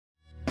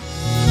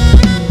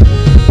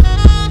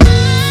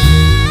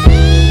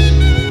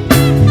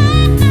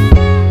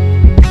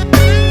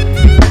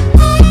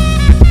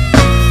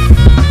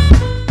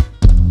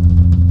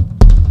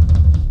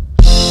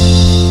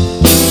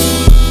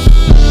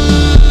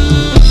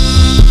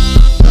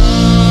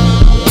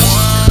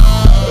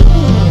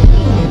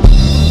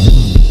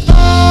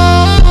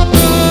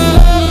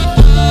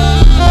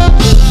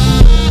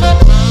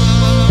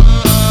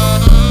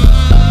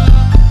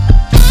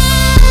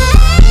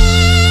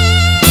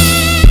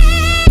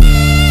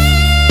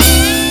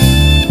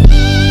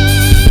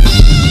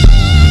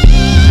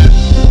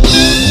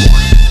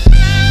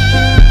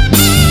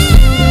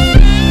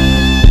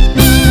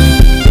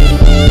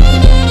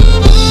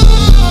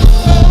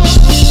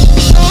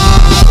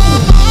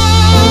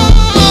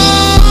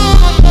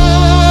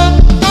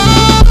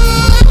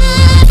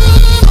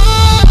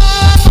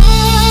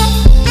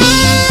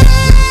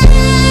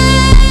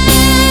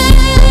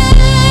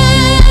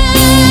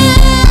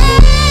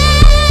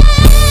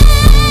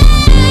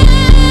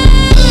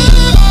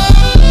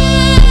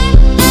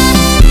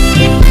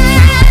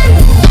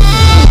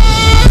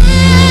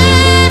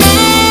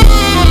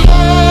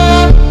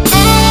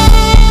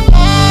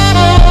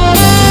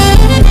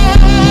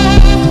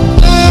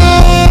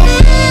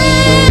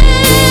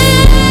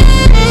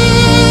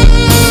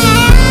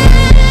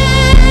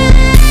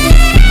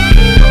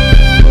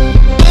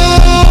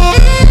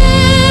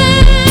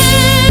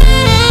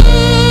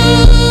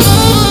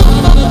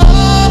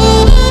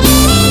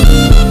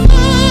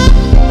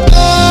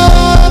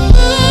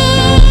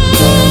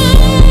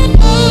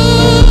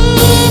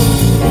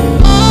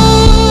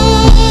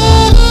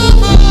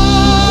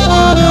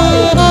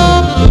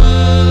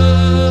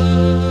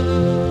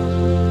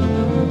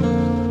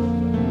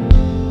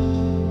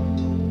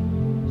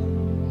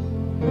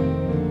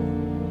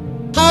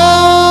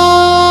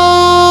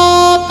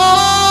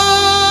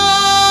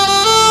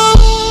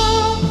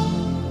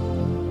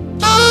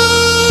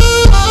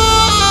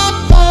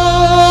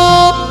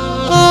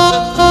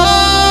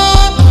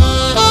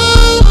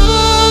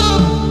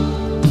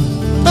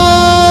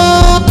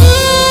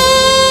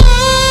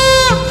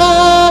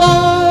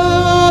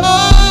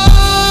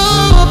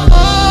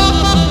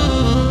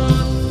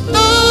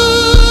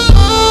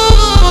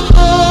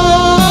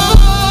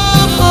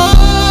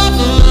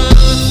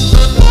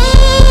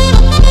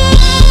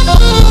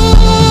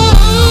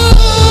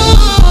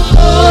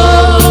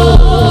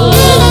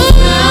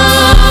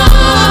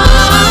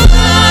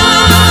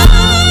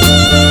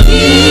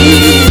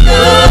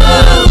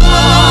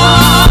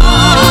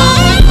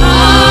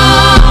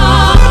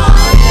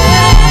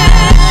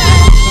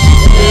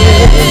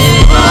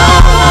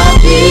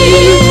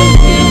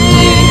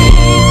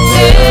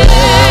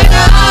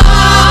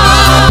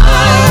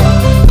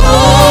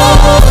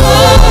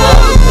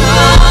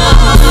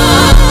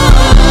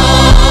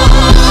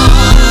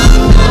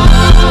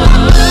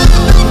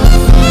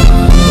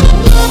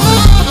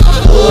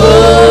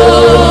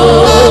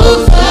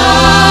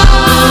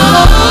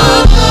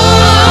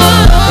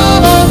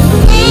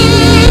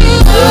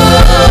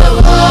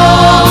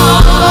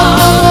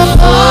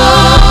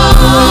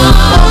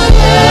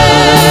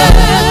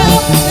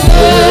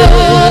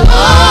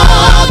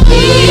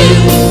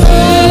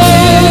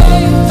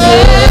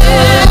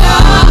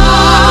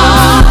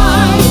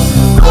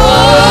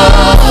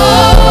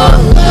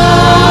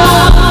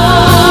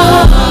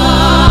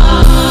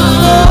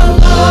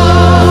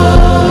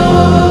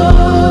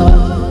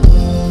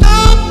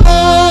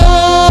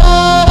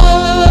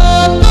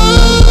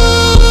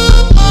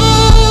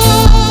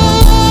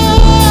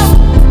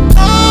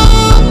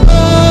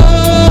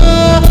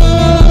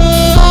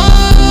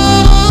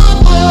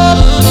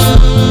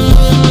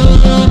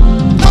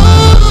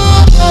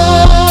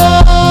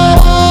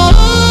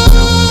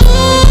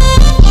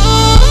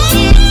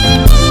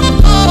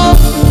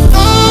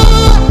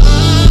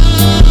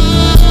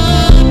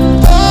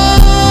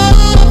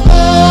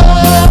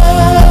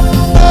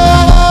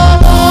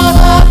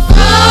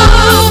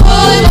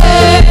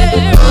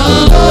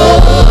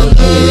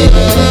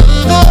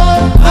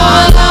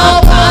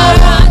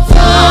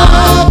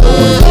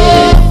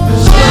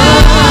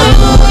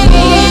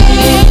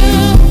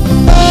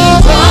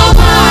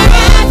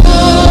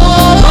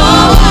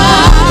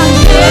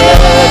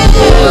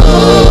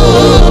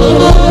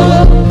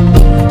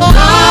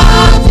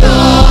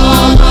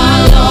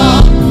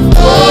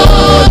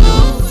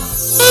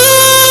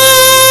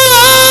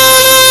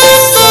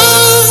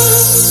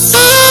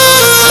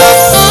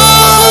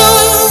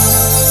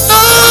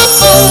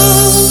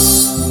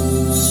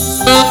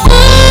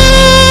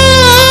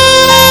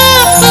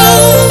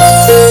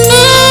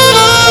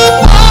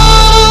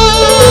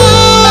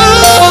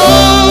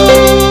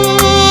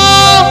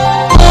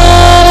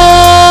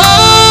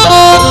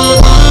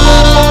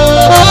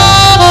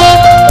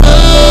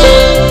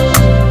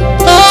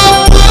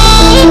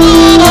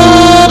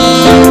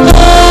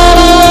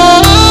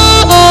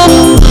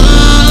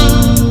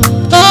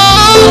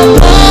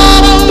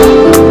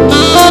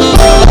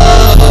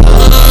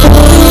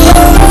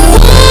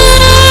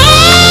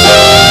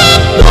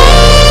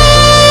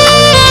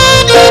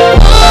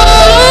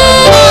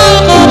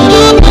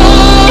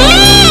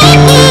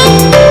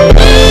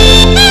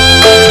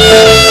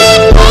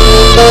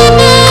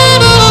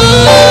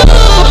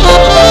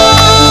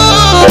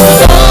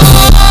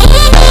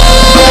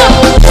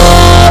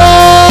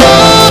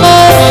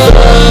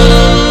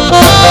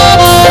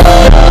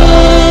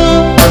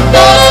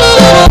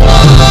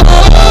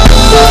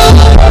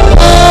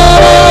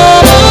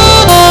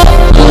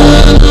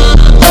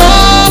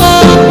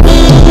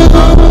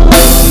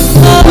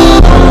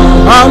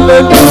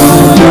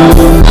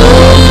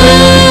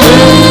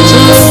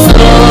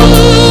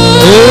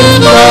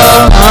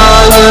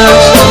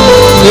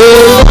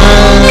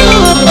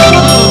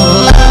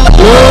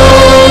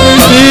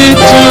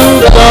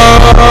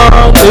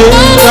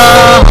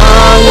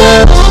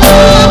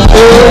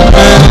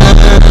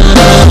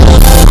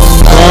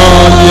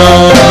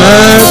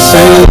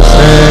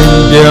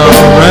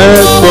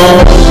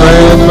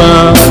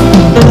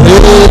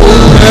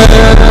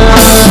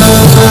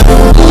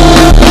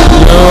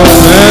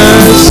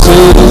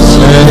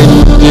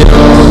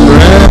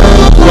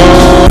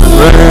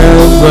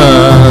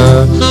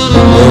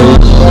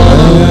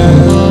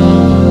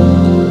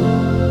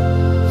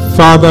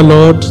Father,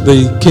 Lord,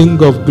 the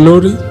King of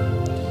glory,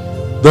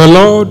 the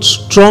Lord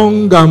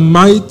strong and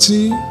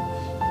mighty,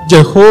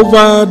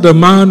 Jehovah, the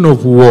man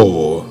of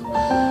war,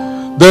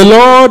 the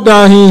Lord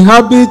that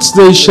inhabits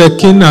the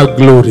Shekinah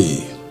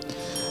glory,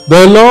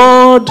 the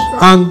Lord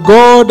and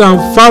God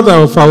and Father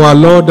of our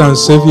Lord and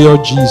Savior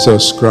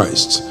Jesus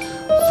Christ.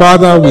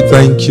 Father, we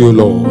thank you,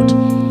 Lord.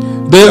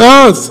 The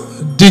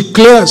earth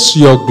declares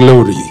your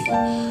glory.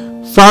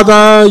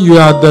 Father, you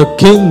are the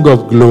King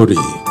of glory.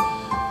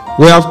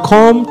 We have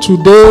come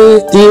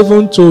today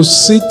even to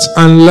sit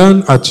and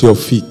learn at your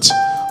feet.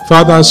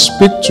 Father,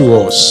 speak to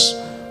us.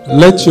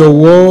 Let your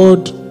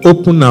word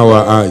open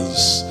our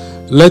eyes.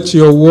 Let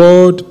your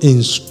word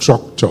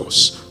instruct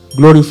us.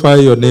 Glorify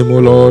your name, O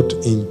Lord.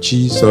 In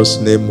Jesus'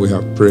 name we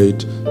have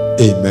prayed.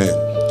 Amen.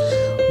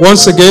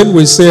 Once again,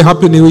 we say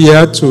Happy New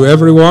Year to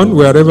everyone,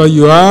 wherever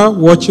you are,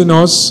 watching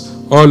us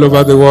all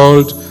over the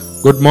world.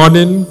 Good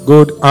morning,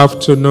 good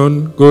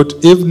afternoon, good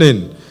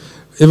evening.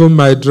 Even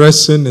my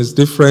dressing is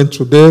different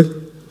today.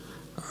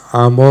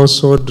 I'm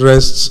also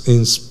dressed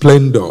in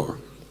splendor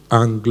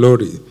and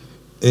glory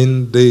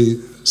in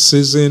the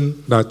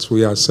season that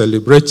we are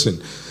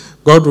celebrating.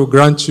 God will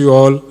grant you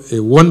all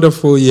a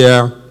wonderful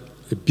year,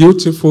 a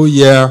beautiful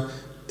year,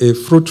 a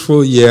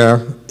fruitful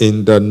year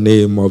in the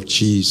name of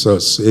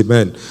Jesus.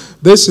 Amen.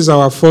 This is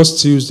our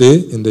first Tuesday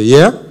in the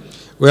year.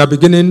 We are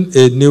beginning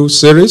a new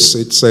series.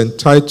 It's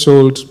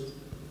entitled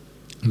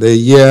The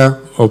Year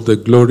of the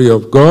Glory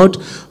of God.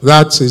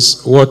 That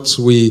is what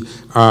we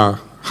are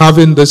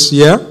having this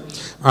year.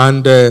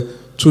 And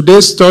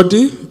today's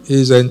study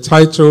is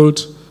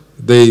entitled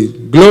The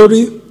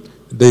Glory,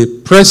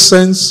 the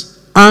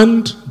Presence,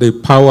 and the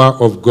Power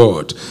of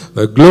God.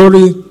 The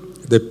glory,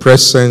 the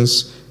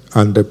presence,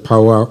 and the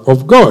power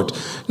of God.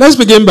 Let's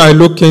begin by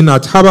looking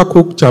at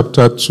Habakkuk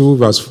chapter 2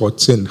 verse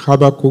 14.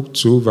 Habakkuk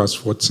 2 verse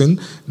 14.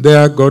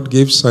 There God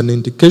gives an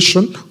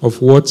indication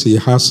of what he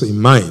has in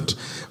mind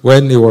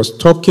when he was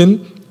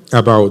talking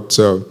about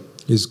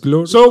his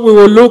glory. So we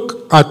will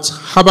look at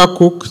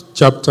Habakkuk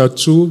chapter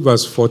 2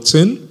 verse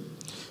 14.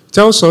 It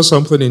tells us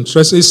something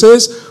interesting. It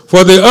says,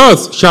 "For the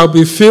earth shall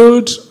be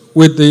filled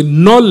with the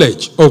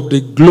knowledge of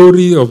the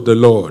glory of the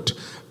Lord,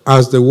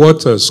 as the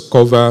waters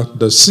cover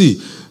the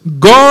sea."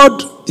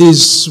 God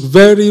is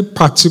very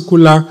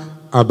particular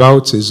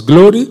about his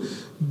glory.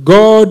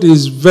 God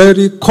is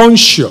very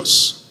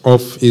conscious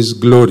of his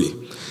glory.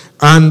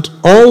 And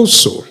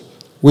also,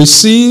 we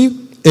see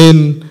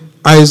in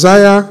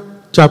Isaiah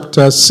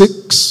chapter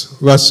 6,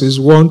 verses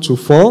 1 to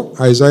 4,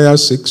 Isaiah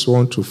 6,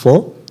 1 to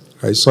 4,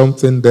 there is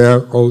something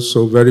there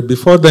also very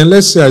before. Then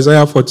let's see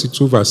Isaiah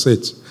 42, verse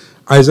 8.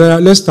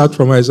 Let's start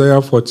from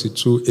Isaiah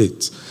 42,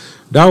 8.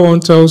 That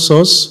one tells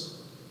us,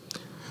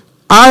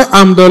 "I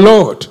am the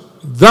Lord,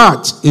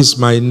 that is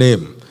my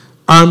name,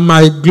 and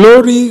my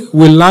glory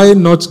will I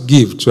not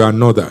give to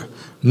another,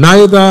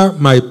 neither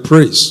my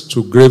praise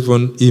to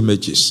graven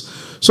images."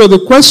 So the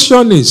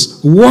question is,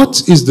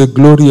 what is the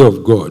glory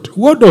of God?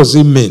 What does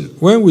it mean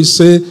when we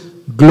say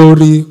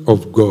glory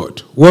of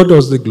God? What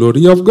does the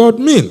glory of God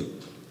mean?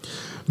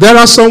 There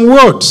are some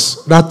words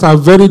that are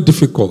very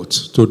difficult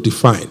to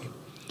define.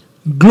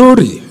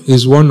 Glory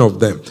is one of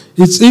them.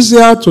 It's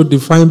easier to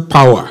define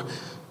power.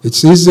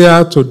 It's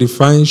easier to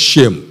define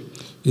shame.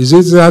 It's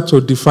easier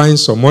to define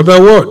some other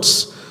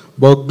words.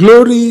 But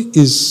glory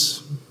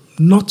is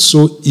not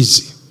so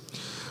easy.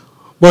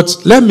 But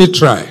let me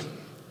try.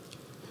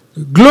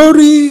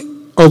 Glory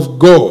of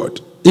God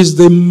is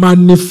the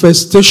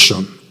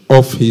manifestation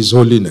of his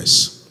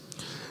holiness.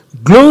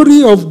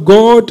 Glory of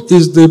God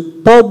is the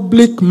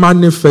public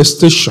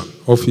manifestation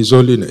of his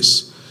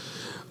holiness.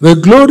 The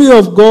glory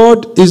of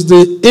God is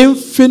the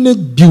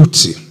infinite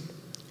beauty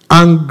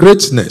and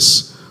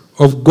greatness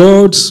of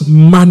God's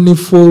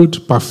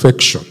manifold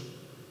perfection.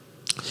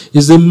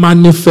 Is the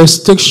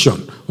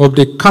manifestation of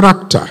the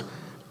character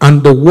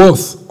and the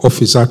worth of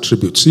his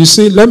attributes. You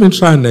see, let me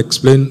try and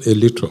explain a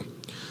little.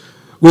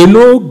 We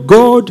know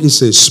God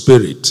is a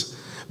spirit.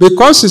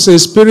 Because he's a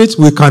spirit,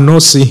 we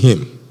cannot see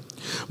him.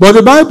 But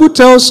the Bible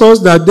tells us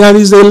that there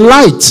is a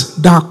light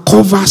that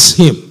covers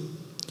him.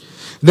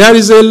 There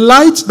is a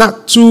light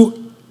that to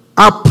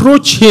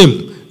approach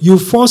him, you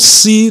first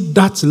see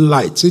that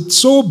light. It's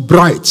so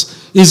bright,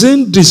 it's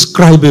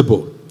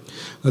indescribable.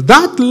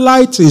 That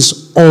light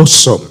is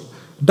awesome.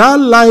 That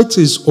light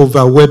is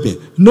overwhelming.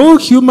 No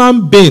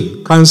human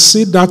being can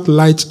see that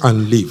light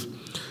and live.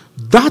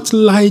 That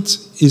light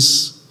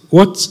is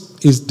what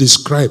is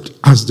described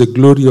as the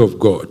glory of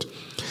God.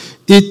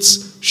 It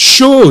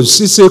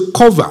shows, it's a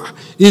cover,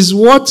 is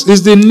what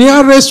is the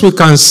nearest we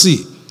can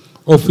see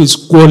of his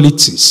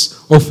qualities,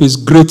 of his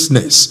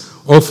greatness,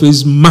 of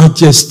his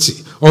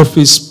majesty, of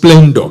his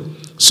splendor.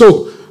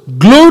 So,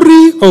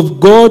 glory of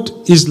God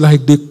is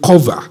like the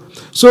cover.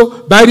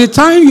 So, by the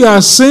time you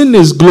are seeing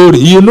his glory,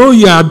 you know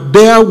you are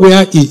there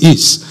where he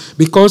is,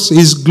 because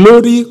his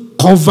glory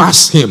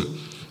covers him.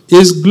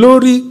 His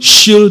glory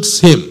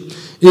shields him.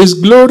 His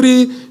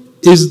glory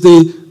is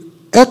the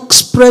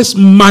express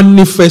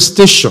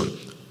manifestation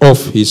of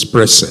his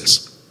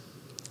presence.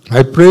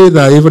 I pray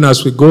that even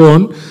as we go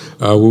on,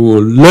 we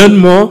will learn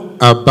more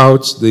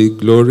about the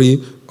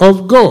glory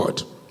of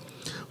God.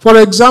 For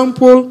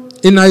example,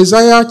 in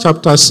Isaiah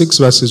chapter 6,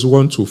 verses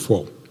 1 to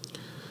 4,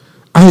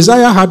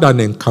 Isaiah had an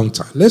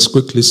encounter. Let's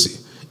quickly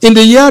see. In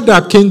the year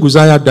that King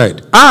Uzziah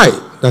died,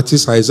 that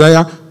is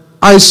Isaiah,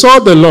 I saw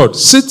the Lord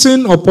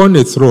sitting upon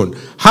a throne,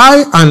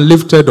 high and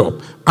lifted up,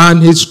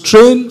 and his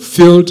train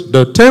filled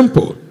the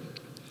temple.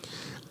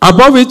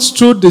 Above it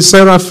stood the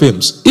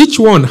seraphims. Each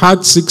one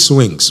had 6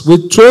 wings.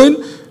 With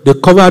twain they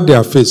covered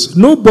their face.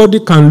 Nobody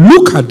can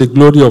look at the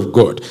glory of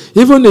God.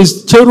 Even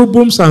his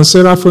cherubims and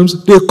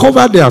seraphims, they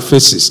covered their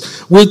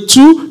faces. With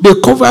 2, they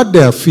covered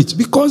their feet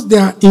because they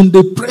are in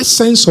the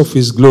presence of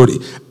his glory.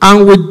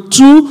 And with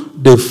 2,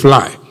 they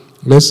fly.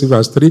 Let's see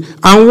verse 3.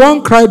 And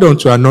one cried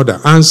unto another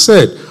and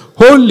said,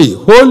 Holy,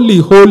 holy,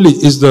 holy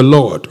is the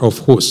Lord of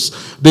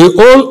hosts. The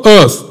whole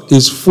earth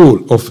is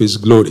full of his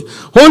glory.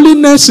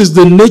 Holiness is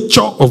the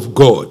nature of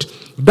God.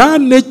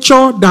 That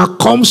nature that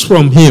comes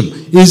from him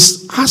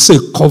is as a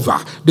cover.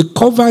 The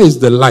cover is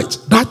the light.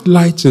 That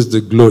light is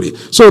the glory.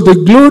 So the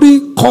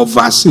glory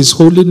covers his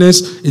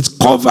holiness. It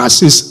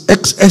covers his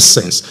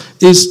essence.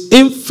 His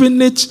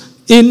infinite,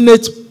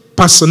 innate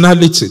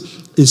personality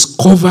is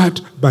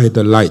covered by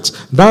the light.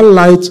 That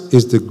light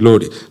is the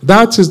glory.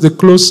 That is the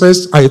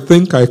closest I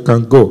think I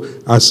can go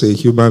as a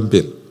human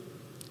being.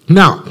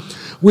 Now,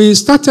 we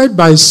started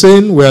by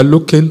saying we are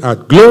looking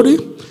at glory,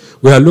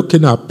 we are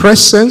looking at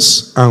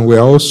presence, and we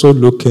are also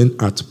looking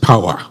at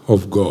power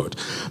of God.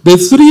 The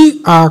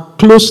 3 are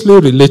closely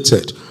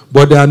related,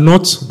 but they are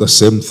not the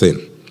same thing.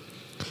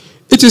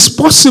 It is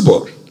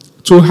possible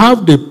to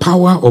have the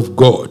power of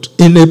God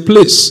in a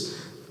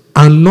place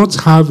and not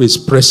have his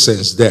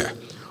presence there,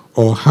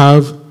 or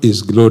have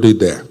his glory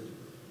there.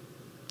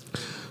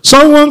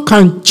 Someone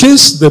can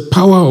chase the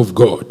power of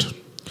God.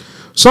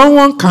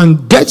 Someone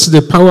can get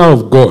the power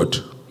of God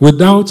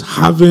without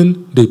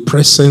having the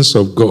presence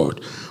of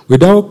God,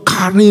 without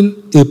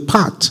carrying a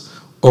part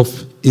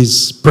of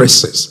his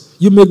presence.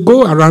 You may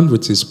go around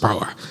with his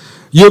power.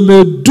 You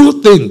may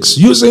do things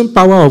using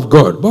power of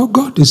God, but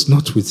God is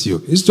not with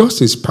you. It's just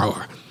his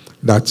power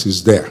that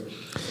is there.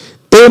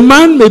 A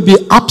man may be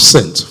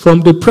absent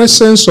from the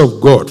presence of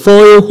God for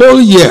a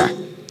whole year.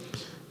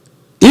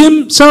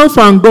 Himself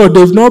and God,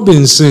 they've not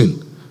been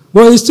seen,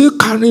 but he's still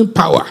carrying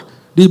power.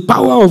 The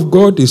power of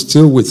God is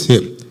still with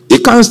him. He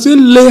can still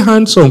lay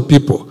hands on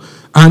people,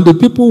 and the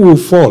people will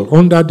fall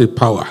under the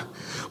power.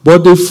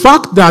 But the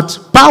fact that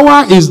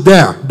power is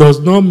there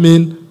does not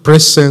mean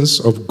presence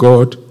of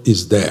God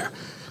is there.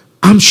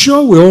 I'm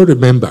sure we all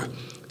remember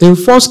in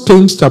 1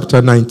 Kings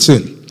chapter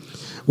 19,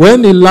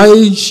 when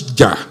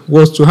Elijah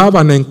was to have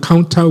an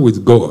encounter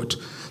with God,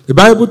 the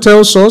Bible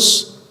tells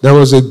us there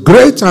was a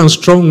great and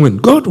strong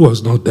wind. God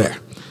was not there.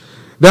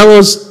 There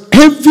was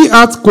heavy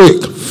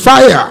earthquake,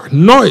 fire,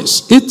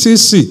 noise,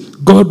 etc.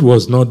 God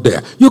was not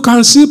there. You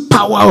can see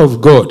power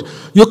of God.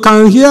 You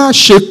can hear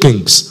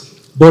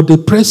shakings, but the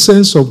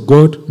presence of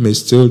God may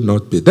still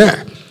not be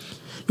there.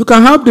 You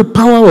can have the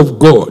power of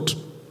God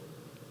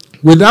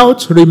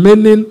without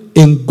remaining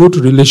in good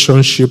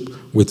relationship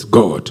with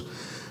God.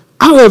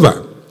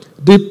 However,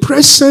 the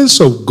presence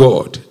of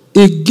God,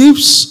 it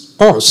gives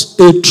us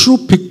a true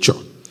picture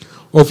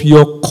of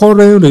your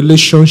current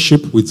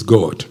relationship with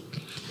God.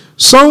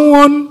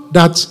 Someone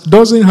that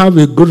doesn't have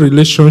a good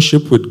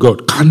relationship with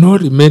God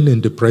cannot remain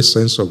in the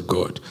presence of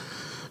God.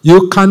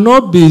 You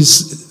cannot be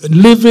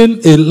living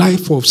a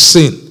life of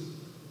sin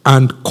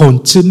and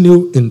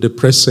continue in the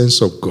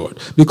presence of God,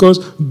 because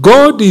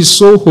God is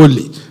so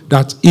holy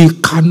that he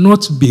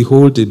cannot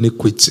behold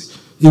iniquity.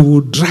 He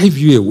will drive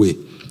you away.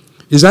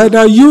 It's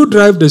either you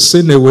drive the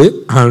sin away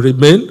and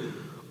remain,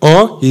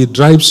 or he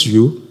drives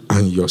you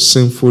and your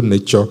sinful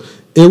nature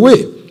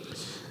away.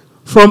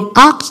 From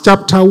Acts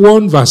chapter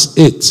 1 verse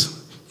 8,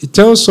 it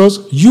tells us,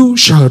 you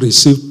shall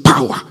receive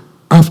power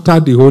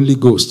after the Holy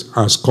Ghost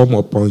has come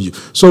upon you.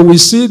 So we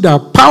see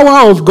that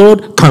power of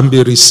God can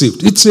be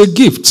received. It's a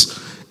gift.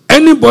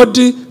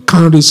 Anybody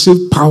can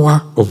receive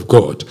power of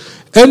God.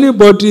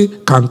 Anybody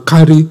can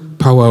carry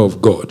power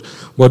of God.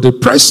 But the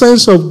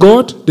presence of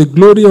God, the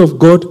glory of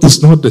God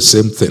is not the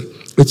same thing.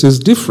 It is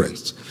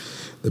different.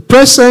 The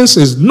presence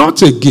is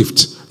not a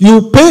gift.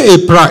 You pay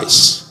a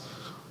price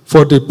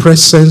for the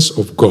presence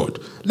of God.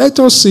 Let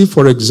us see,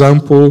 for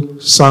example,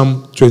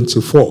 Psalm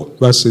 24,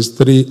 verses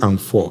 3 and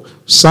 4.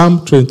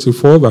 Psalm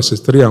 24, verses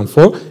 3 and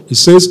 4, it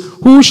says,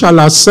 who shall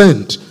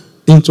ascend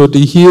into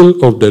the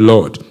hill of the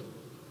Lord?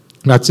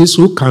 That is,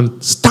 who can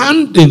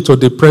stand into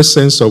the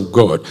presence of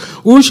God?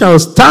 Who shall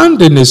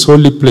stand in his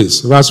holy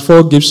place? Verse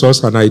 4 gives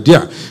us an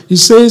idea. It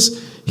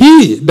says,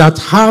 he that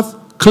hath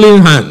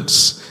clean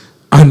hands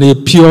and a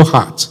pure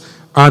heart,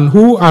 and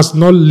who has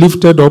not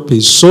lifted up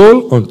his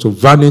soul unto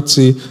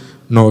vanity,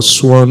 nor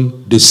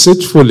sworn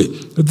deceitfully.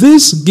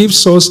 This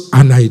gives us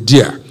an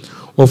idea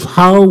of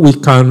how we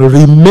can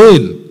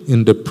remain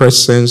in the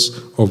presence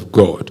of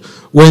God.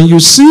 When you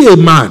see a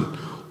man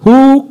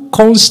who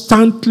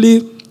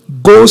constantly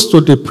goes to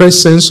the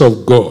presence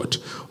of God,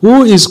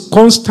 who is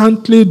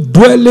constantly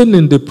dwelling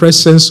in the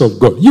presence of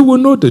God, you will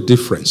know the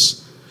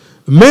difference.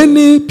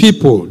 Many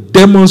people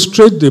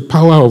demonstrate the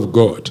power of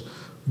God,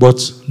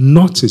 but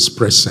not his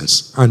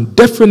presence, and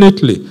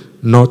definitely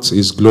not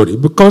his glory.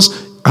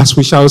 Because, as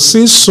we shall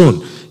see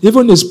soon,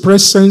 even his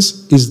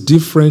presence is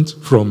different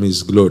from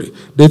his glory.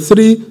 The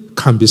three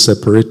can be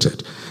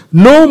separated.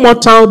 No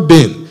mortal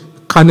being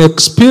can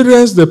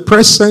experience the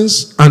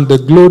presence and the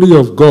glory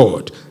of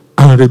God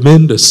and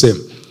remain the same,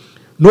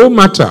 no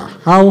matter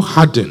how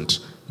hardened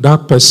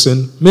that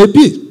person may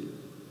be.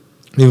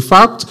 In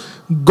fact,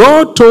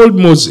 God told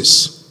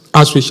Moses,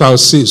 as we shall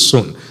see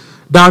soon,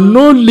 that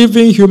no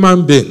living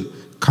human being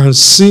can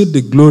see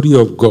the glory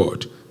of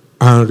God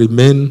and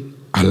remain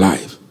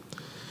alive.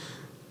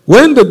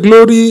 When the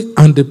glory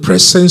and the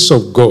presence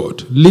of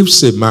God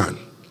leaves a man,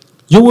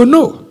 you will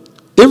know,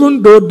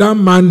 even though that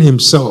man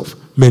himself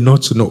may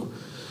not know.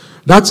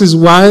 That is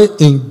why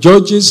in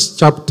Judges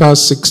chapter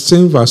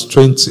 16 verse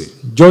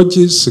 20,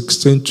 Judges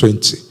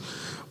 16:20,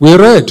 we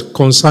read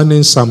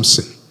concerning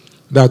Samson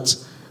that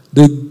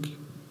the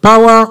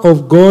power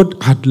of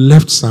God had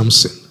left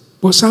Samson,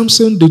 but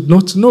Samson did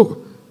not know.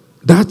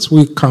 That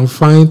we can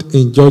find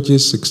in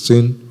Judges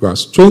 16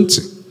 verse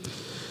 20.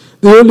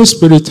 The Holy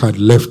Spirit had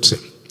left him,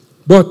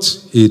 but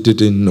he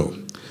didn't know.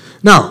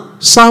 Now,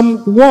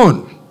 Psalm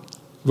 1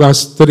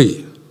 verse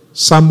 3.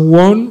 Psalm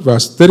 1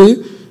 verse 3,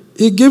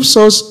 it gives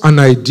us an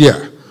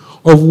idea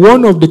of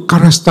one of the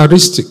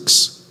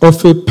characteristics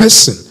of a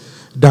person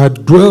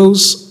that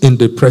dwells in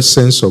the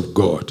presence of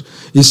God.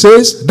 It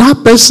says,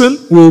 that person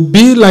will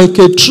be like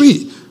a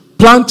tree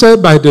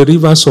planted by the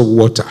rivers of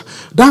water.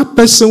 That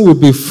person will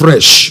be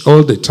fresh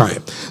all the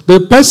time.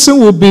 The person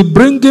will be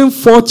bringing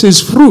forth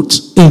his fruit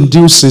in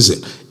due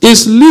season.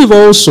 His leaf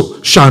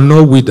also shall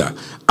not wither,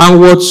 and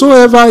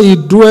whatsoever he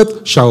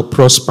doeth shall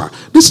prosper.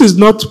 This is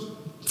not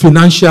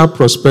financial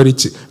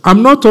prosperity.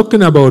 I'm not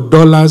talking about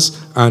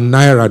dollars and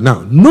naira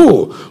now.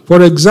 No.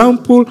 For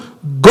example,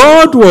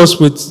 God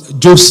was with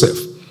Joseph,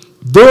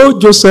 though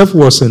Joseph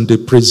was in the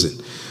prison.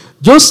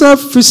 Joseph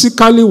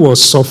physically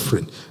was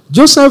suffering.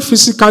 Joseph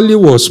physically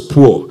was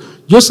poor.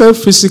 Joseph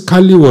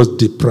physically was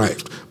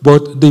deprived.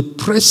 But the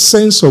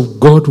presence of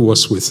God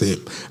was with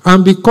him.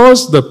 And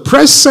because the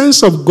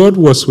presence of God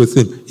was with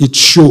him, it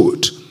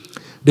showed.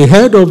 The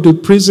head of the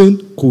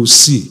prison could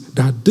see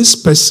that this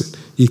person,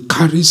 he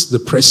carries the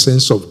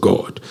presence of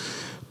God.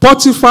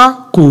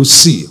 Potiphar could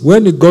see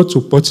when he got to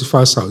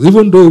Potiphar's house,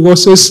 even though he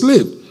was a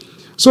slave.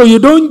 So you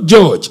don't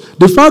judge.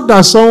 The fact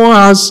that someone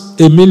has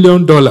 $1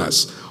 million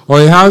or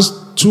he has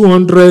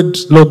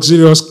 200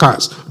 luxurious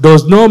cars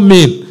does not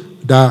mean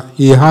that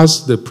he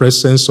has the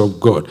presence of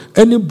God.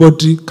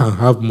 Anybody can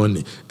have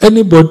money.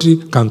 Anybody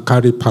can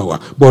carry power.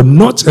 But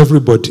not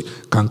everybody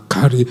can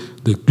carry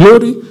the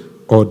glory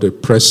or the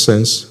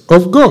presence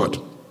of God.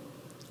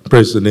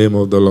 Praise the name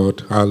of the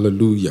Lord.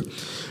 Hallelujah.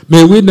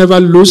 May we never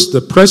lose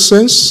the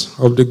presence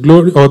of the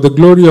glory or the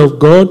glory of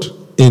God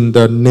in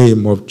the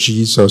name of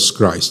Jesus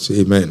Christ.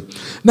 Amen.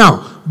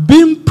 Now,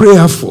 being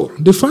prayerful,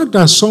 the fact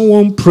that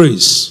someone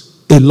prays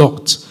a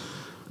lot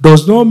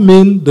does not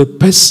mean the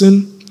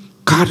person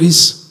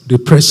carries the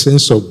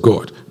presence of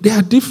God. They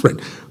are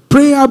different.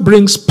 Prayer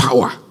brings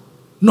power,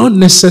 not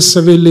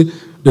necessarily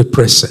the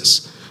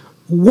presence.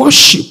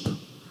 Worship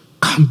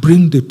can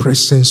bring the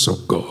presence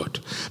of God.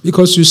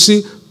 Because you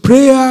see,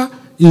 prayer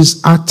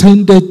is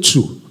attended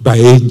to by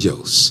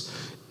angels.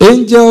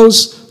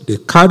 Angels, they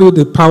carry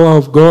the power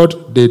of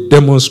God, they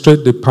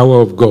demonstrate the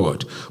power of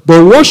God.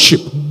 But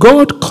worship,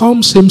 God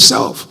comes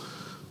himself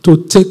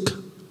to take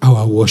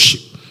our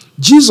worship.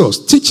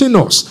 Jesus teaching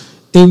us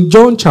in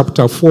John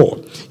chapter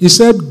 4, he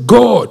said,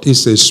 God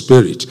is a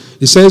spirit.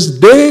 He says,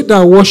 they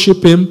that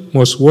worship him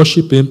must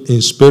worship him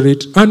in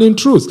spirit and in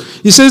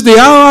truth. He says, the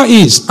hour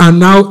is, and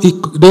now,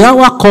 the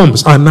hour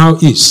comes, and now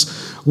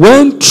is,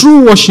 when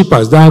true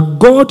worshipers, that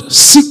God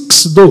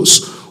seeks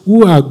those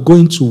who are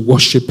going to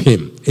worship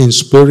him in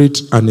spirit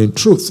and in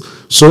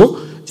truth. So,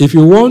 if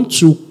you want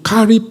to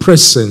carry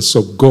presence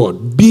of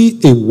God, be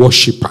a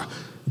worshiper.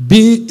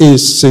 Be a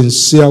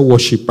sincere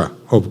worshiper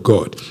of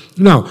God.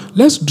 Now,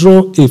 let's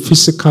draw a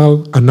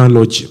physical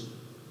analogy.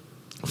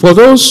 For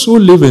those who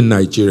live in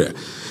Nigeria,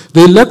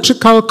 the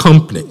electrical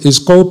company is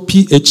called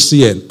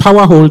PHCN,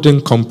 Power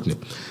Holding Company.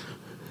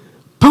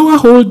 Power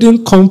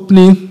Holding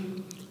Company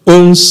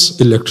owns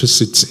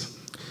electricity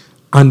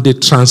and they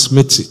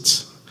transmit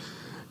it.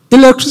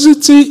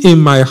 Electricity in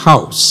my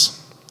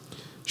house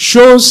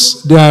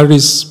shows there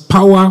is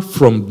power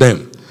from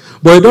them.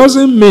 But it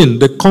doesn't mean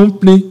the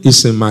company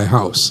is in my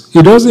house.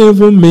 It doesn't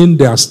even mean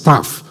their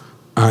staff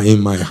are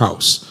in my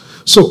house.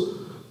 So,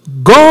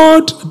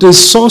 God, the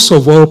source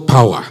of all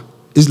power,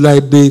 is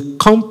like the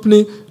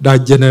company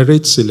that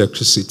generates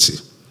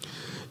electricity.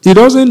 He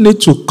doesn't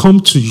need to come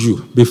to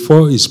you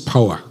before his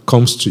power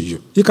comes to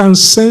you. He can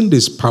send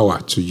his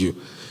power to you.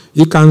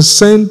 He can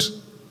send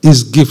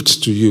his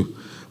gift to you,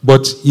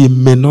 but he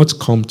may not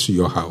come to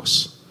your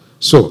house.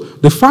 So,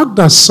 the fact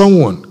that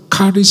someone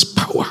carries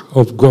power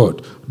of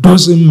God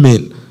doesn't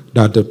mean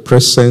that the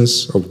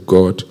presence of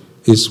God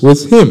is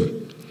with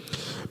him.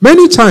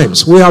 Many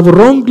times we have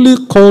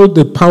wrongly called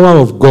the power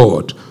of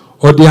God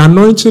or the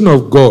anointing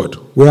of God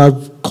we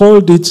have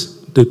called it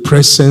the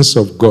presence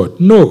of God.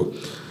 No,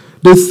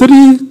 the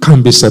three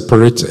can be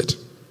separated.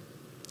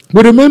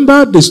 We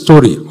remember the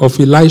story of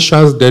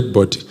Elisha's dead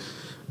body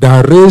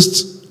that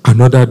raised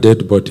another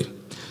dead body.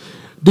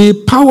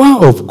 The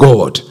power of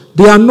God,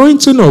 the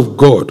anointing of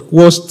God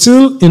was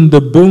still in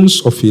the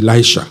bones of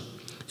Elisha,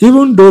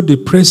 even though the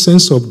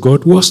presence of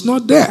God was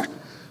not there.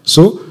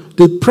 So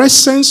the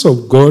presence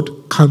of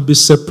God can be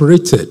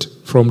separated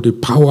from the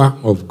power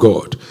of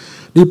God.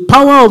 The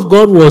power of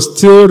God was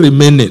still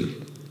remaining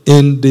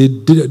in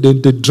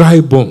the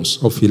dry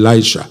bones of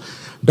Elisha.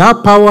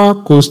 That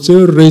power could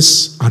still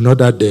raise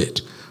another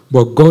dead,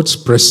 but God's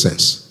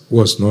presence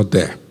was not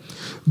there.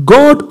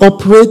 God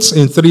operates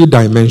in three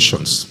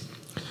dimensions.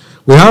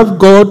 We have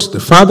God the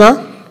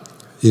Father,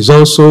 is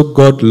also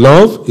God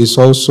love, is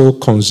also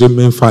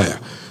consuming fire.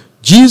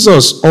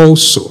 Jesus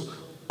also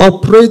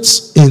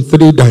operates in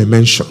three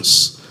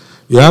dimensions.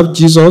 You have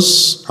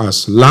Jesus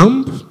as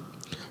lamb,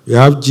 you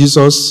have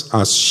Jesus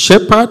as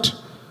shepherd,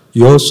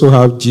 you also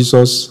have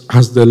Jesus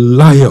as the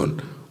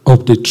lion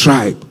of the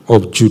tribe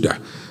of Judah.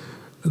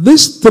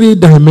 These three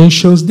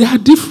dimensions, they are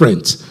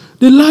different.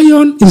 The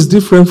lion is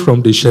different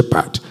from the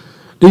shepherd.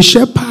 The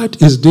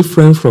shepherd is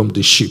different from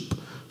the sheep.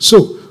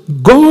 So,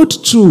 God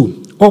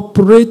too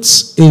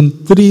operates in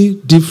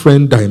three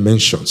different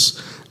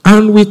dimensions,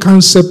 and we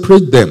can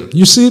separate them.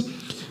 You see,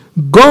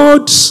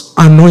 God's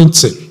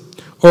anointing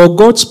or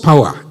God's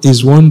power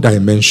is one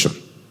dimension.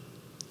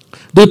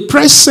 The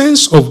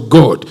presence of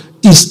God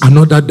is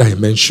another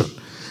dimension.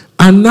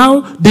 And now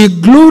the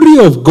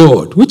glory of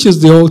God, which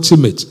is the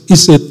ultimate,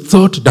 is a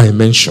third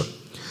dimension.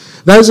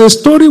 There is a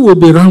story we'll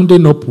be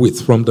rounding up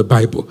with from the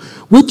Bible,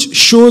 which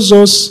shows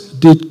us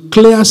the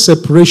clear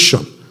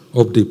separation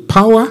of the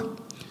power,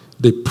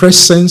 the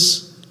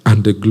presence,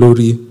 and the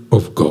glory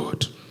of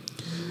God.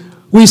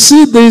 We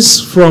see this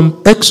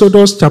from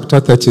Exodus chapter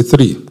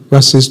 33,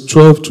 verses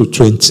 12 to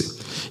 20.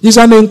 It's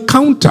an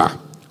encounter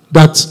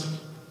that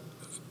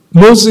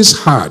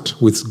Moses had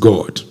with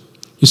God.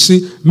 You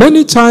see,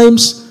 many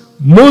times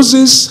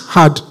Moses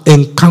had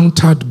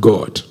encountered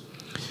God.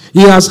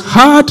 He has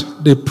had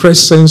the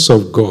presence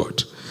of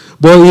God,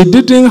 but he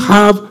didn't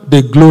have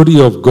the glory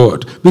of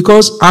God.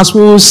 Because as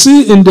we will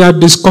see in their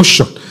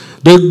discussion,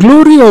 the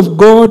glory of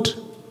God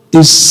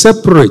is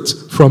separate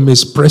from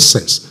his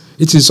presence.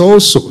 It is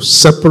also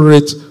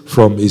separate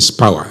from his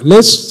power.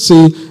 Let's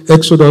see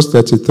Exodus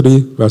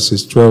 33,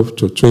 verses 12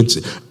 to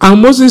 20.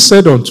 And Moses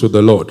said unto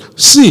the Lord,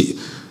 See,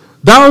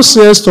 thou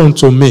sayest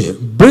unto me,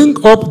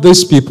 Bring up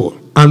these people,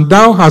 and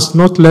thou hast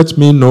not let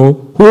me know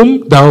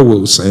whom thou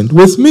wilt send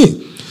with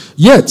me.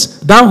 Yet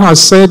thou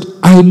hast said,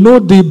 I know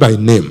thee by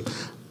name,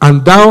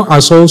 and thou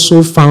hast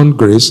also found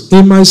grace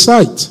in my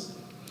sight.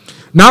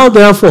 Now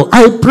therefore,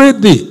 I pray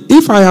thee,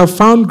 if I have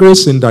found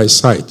grace in thy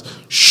sight,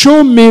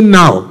 show me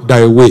now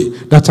thy way,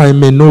 that I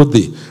may know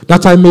thee,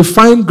 that I may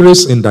find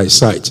grace in thy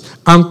sight,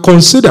 and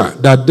consider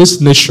that this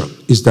nation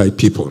is thy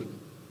people.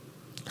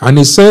 And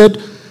he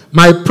said,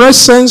 My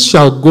presence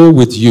shall go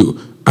with you,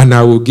 and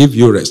I will give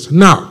you rest.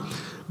 Now,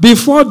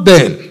 before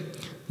then,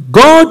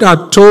 God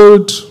had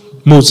told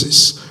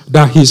Moses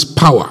that his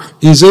power,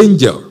 his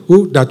angel,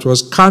 that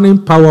was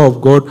carrying power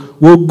of God,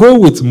 will go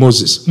with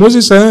Moses.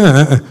 Moses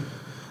said,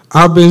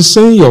 I've been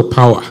seeing your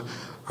power.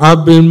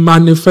 I've been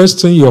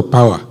manifesting your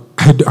power.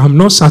 I'm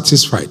not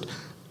satisfied.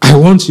 I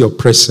want your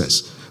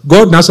presence.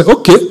 God now said,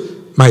 okay,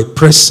 my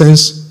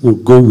presence will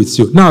go with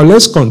you. Now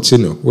let's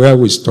continue where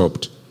we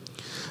stopped.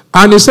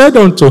 And he said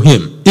unto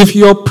him, If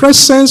your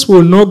presence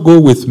will not go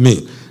with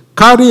me,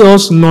 carry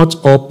us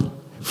not up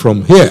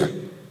from here.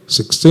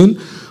 16.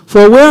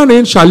 For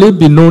wherein shall it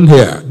be known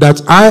here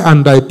that I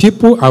and thy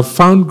people have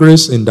found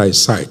grace in thy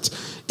sight?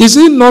 Is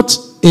it not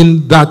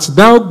in that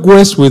thou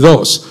goest with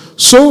us?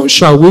 So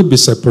shall we be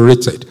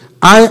separated,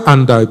 I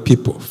and thy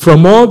people,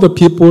 from all the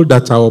people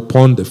that are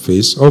upon the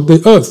face of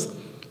the earth.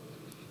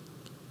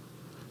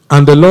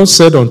 And the Lord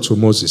said unto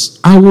Moses,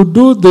 I will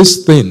do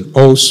this thing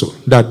also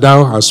that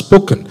thou hast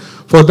spoken,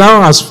 for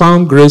thou hast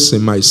found grace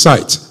in my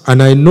sight,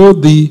 and I know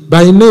thee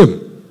by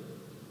name.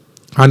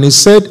 And he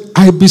said,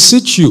 I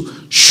beseech you,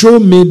 show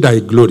me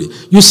thy glory.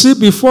 You see,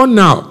 before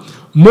now,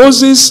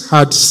 Moses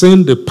had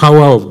seen the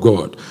power of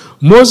God.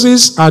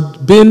 Moses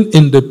had been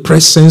in the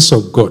presence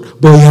of God,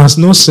 but he has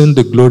not seen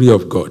the glory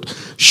of God.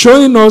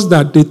 Showing us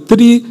that the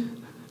three,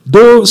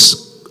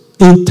 those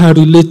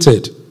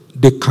interrelated,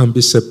 they can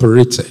be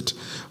separated.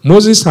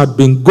 Moses had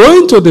been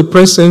going to the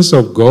presence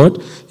of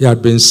God. He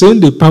had been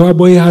seeing the power,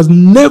 but he has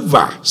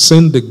never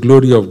seen the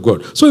glory of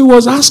God. So he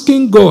was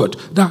asking God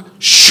that,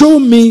 show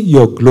me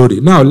your glory.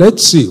 Now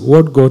let's see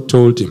what God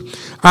told him.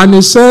 And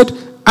he said,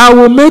 I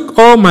will make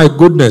all my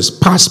goodness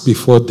pass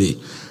before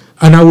thee,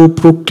 and I will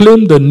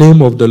proclaim the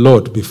name of the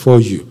Lord before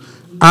you,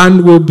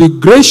 and will be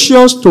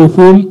gracious to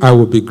whom I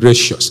will be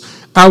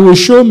gracious. I will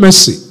show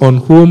mercy on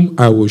whom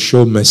I will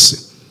show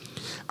mercy.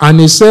 And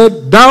he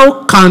said,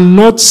 Thou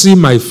cannot see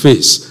my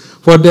face,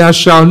 for there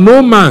shall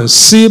no man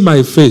see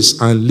my face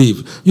and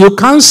live. You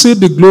can't see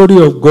the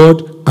glory of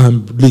God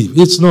and live.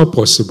 It's not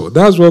possible.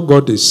 That's what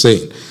God is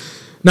saying.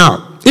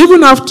 Now,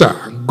 even after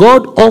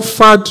God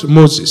offered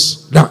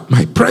Moses that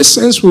my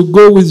presence will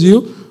go with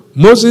you,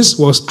 Moses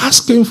was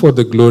asking for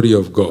the glory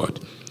of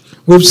God.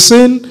 We've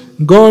seen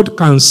God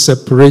can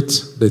separate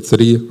the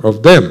three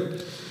of them.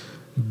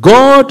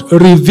 God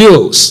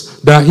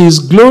reveals that his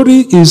glory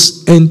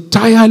is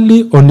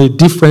entirely on a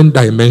different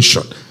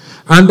dimension,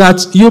 and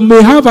that you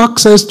may have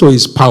access to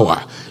his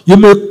power. You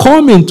may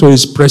come into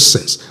his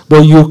presence,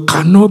 but you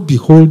cannot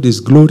behold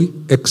his glory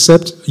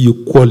except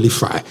you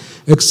qualify,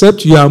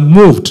 except you are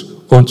moved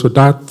onto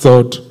that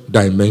third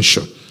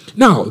dimension.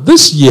 Now,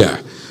 this year,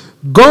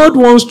 God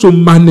wants to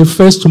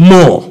manifest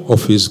more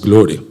of his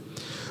glory.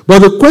 But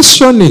the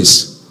question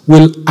is,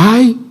 will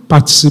I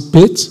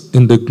participate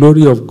in the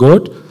glory of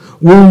God?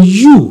 Will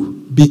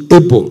you be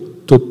able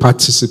to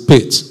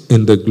participate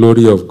in the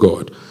glory of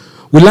God?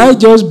 Will I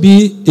just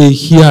be a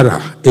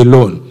hearer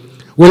alone?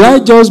 Will I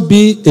just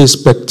be a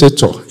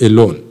spectator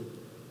alone?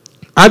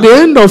 At the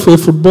end of a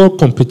football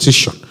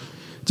competition,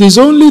 it is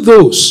only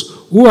those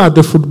who are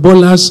the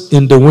footballers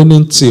in the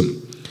winning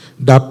team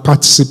that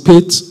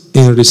participate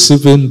in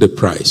receiving the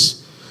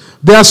prize.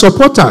 Their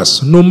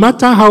supporters, no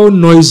matter how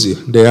noisy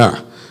they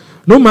are,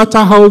 no matter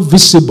how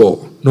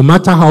visible, no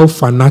matter how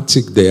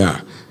fanatic they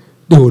are,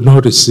 they will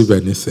not receive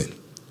anything.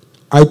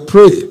 I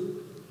pray,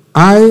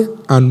 I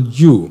and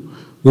you,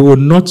 we will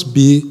not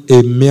be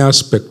a mere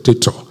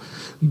spectator.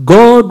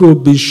 God will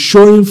be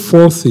showing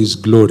forth his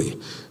glory.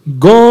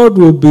 God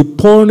will be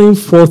pouring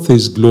forth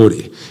his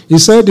glory. He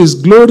said his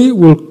glory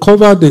will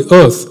cover the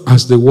earth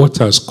as the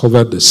waters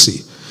cover the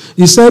sea.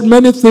 He said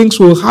many things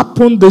will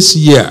happen this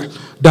year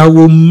that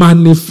will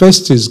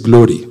manifest his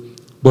glory.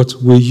 But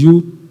will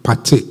you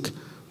partake?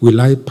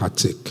 Will I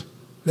partake?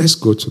 Let's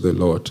go to the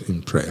Lord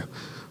in prayer.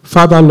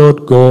 Father,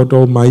 Lord God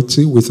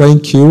Almighty, we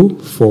thank you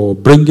for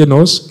bringing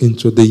us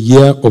into the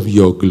year of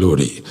your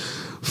glory.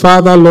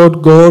 Father,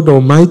 Lord God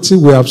Almighty,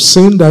 we have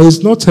seen that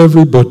it's not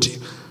everybody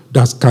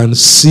that can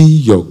see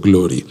your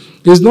glory.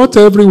 It's not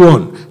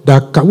everyone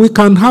that we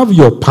can have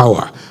your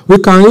power. We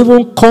can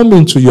even come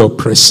into your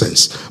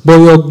presence. But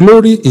your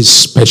glory is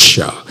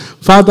special.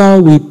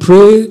 Father, we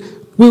pray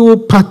we will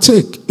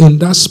partake in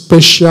that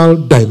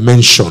special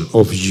dimension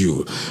of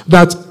you.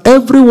 That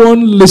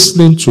everyone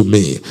listening to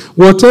me,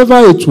 whatever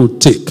it will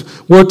take,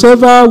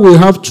 whatever we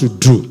have to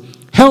do,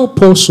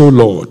 help us, O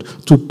Lord,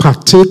 to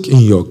partake in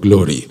your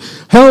glory.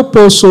 Help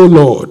us, O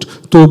Lord,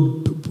 to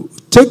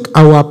take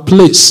our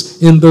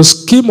place in the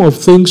scheme of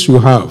things you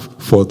have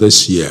for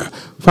this year.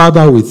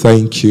 Father, we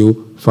thank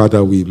you.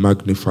 Father, we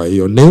magnify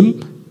your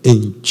name.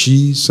 In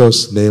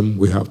Jesus' name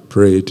we have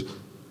prayed.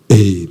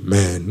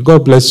 Amen.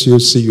 God bless you.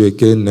 See you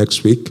again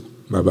next week.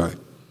 Bye-bye.